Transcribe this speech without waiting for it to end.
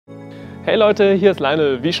Hey Leute, hier ist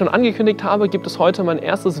Lyonel. Wie ich schon angekündigt habe, gibt es heute mein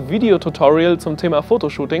erstes Videotutorial zum Thema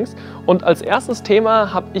Fotoshootings. Und als erstes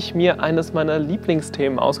Thema habe ich mir eines meiner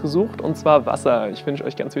Lieblingsthemen ausgesucht, und zwar Wasser. Ich wünsche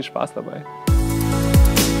euch ganz viel Spaß dabei.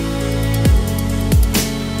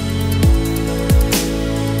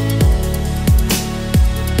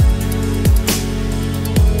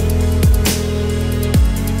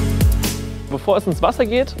 Bevor es ins Wasser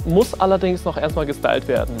geht, muss allerdings noch erstmal gestylt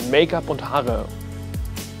werden. Make-up und Haare.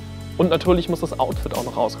 Und natürlich muss das Outfit auch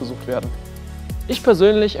noch ausgesucht werden. Ich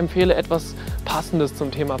persönlich empfehle, etwas Passendes zum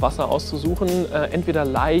Thema Wasser auszusuchen. Entweder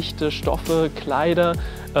leichte Stoffe, Kleider,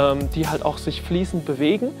 die halt auch sich fließend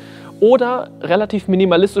bewegen, oder relativ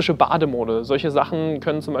minimalistische Bademode. Solche Sachen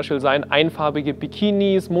können zum Beispiel sein einfarbige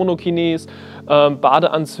Bikinis, Monokinis,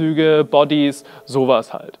 Badeanzüge, Bodies,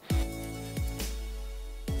 sowas halt.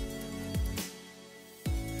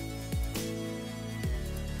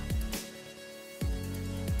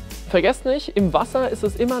 Vergesst nicht, im Wasser ist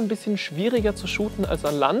es immer ein bisschen schwieriger zu shooten als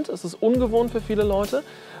an Land. Es ist ungewohnt für viele Leute.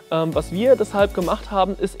 Was wir deshalb gemacht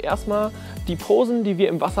haben, ist erstmal die Posen, die wir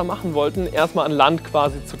im Wasser machen wollten, erstmal an Land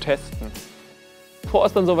quasi zu testen. Bevor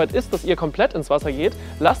es dann soweit ist, dass ihr komplett ins Wasser geht,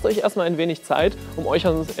 lasst euch erstmal ein wenig Zeit, um euch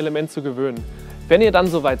an das Element zu gewöhnen. Wenn ihr dann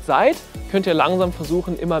soweit seid, könnt ihr langsam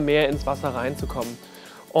versuchen, immer mehr ins Wasser reinzukommen.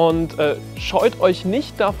 Und scheut euch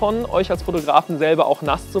nicht davon, euch als Fotografen selber auch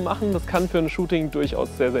nass zu machen. Das kann für ein Shooting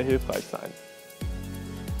durchaus sehr, sehr hilfreich sein.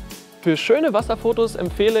 Für schöne Wasserfotos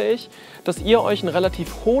empfehle ich, dass ihr euch einen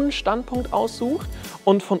relativ hohen Standpunkt aussucht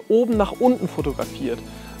und von oben nach unten fotografiert.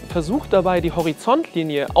 Versucht dabei, die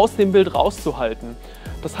Horizontlinie aus dem Bild rauszuhalten.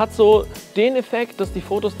 Das hat so den Effekt, dass die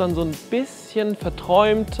Fotos dann so ein bisschen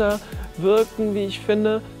verträumter wirken, wie ich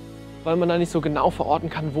finde, weil man da nicht so genau verorten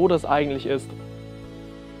kann, wo das eigentlich ist.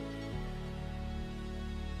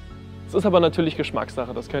 Es ist aber natürlich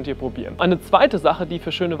Geschmackssache, das könnt ihr probieren. Eine zweite Sache, die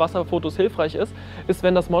für schöne Wasserfotos hilfreich ist, ist,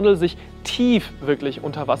 wenn das Model sich tief wirklich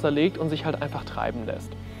unter Wasser legt und sich halt einfach treiben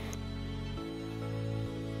lässt.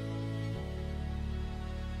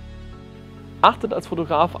 Achtet als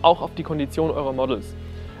Fotograf auch auf die Kondition eurer Models.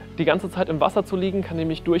 Die ganze Zeit im Wasser zu liegen, kann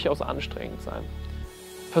nämlich durchaus anstrengend sein.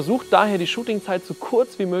 Versucht daher, die Shootingzeit so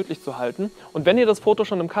kurz wie möglich zu halten, und wenn ihr das Foto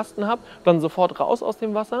schon im Kasten habt, dann sofort raus aus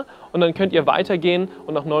dem Wasser, und dann könnt ihr weitergehen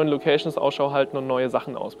und nach neuen Locations Ausschau halten und neue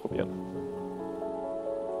Sachen ausprobieren.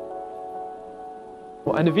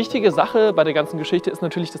 Eine wichtige Sache bei der ganzen Geschichte ist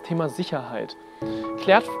natürlich das Thema Sicherheit.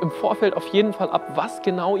 Klärt im Vorfeld auf jeden Fall ab, was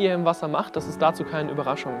genau ihr im Wasser macht, dass es dazu keine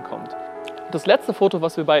Überraschungen kommt. Das letzte Foto,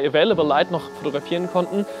 was wir bei Available Light noch fotografieren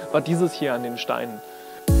konnten, war dieses hier an den Steinen.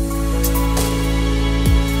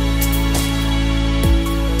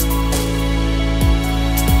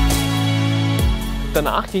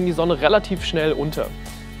 Danach ging die Sonne relativ schnell unter.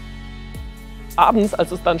 Abends,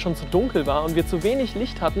 als es dann schon zu dunkel war und wir zu wenig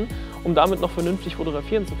Licht hatten, um damit noch vernünftig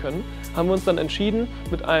fotografieren zu können, haben wir uns dann entschieden,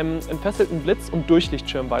 mit einem entfesselten Blitz und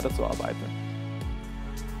Durchlichtschirm weiterzuarbeiten.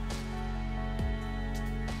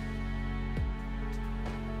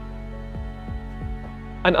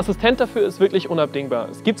 Ein Assistent dafür ist wirklich unabdingbar.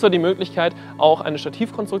 Es gibt zwar die Möglichkeit, auch eine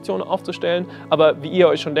Stativkonstruktion aufzustellen, aber wie ihr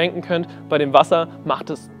euch schon denken könnt, bei dem Wasser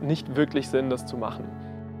macht es nicht wirklich Sinn, das zu machen.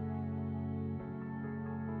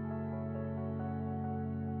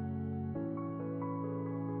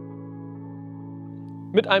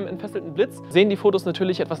 Mit einem entfesselten Blitz sehen die Fotos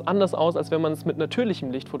natürlich etwas anders aus, als wenn man es mit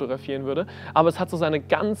natürlichem Licht fotografieren würde, aber es hat so seine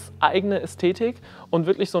ganz eigene Ästhetik und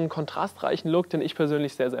wirklich so einen kontrastreichen Look, den ich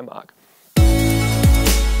persönlich sehr, sehr mag.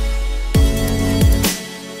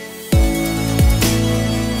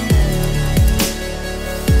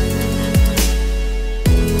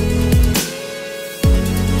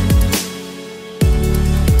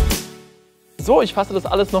 So, ich fasse das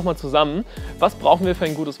alles nochmal zusammen. Was brauchen wir für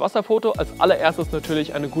ein gutes Wasserfoto? Als allererstes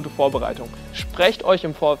natürlich eine gute Vorbereitung. Sprecht euch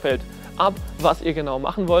im Vorfeld ab, was ihr genau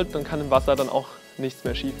machen wollt, dann kann im Wasser dann auch nichts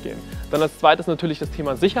mehr schief gehen. Dann als zweites natürlich das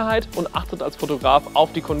Thema Sicherheit und achtet als Fotograf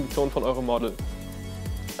auf die Kondition von eurem Model.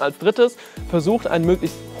 Als drittes, versucht einen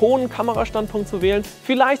möglichst hohen Kamerastandpunkt zu wählen,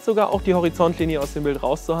 vielleicht sogar auch die Horizontlinie aus dem Bild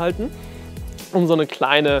rauszuhalten, um so eine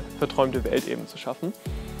kleine verträumte Welt eben zu schaffen.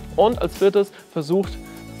 Und als viertes, versucht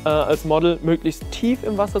als Model möglichst tief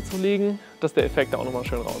im Wasser zu liegen, dass der Effekt da auch nochmal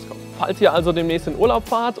schön rauskommt. Falls ihr also demnächst in Urlaub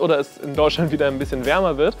fahrt oder es in Deutschland wieder ein bisschen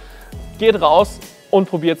wärmer wird, geht raus und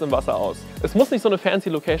probiert es im Wasser aus. Es muss nicht so eine fancy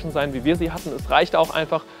Location sein, wie wir sie hatten. Es reicht auch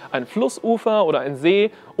einfach ein Flussufer oder ein See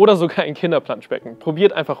oder sogar ein Kinderplanschbecken.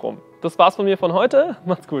 Probiert einfach rum. Das war's von mir von heute.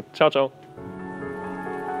 Macht's gut. Ciao, ciao.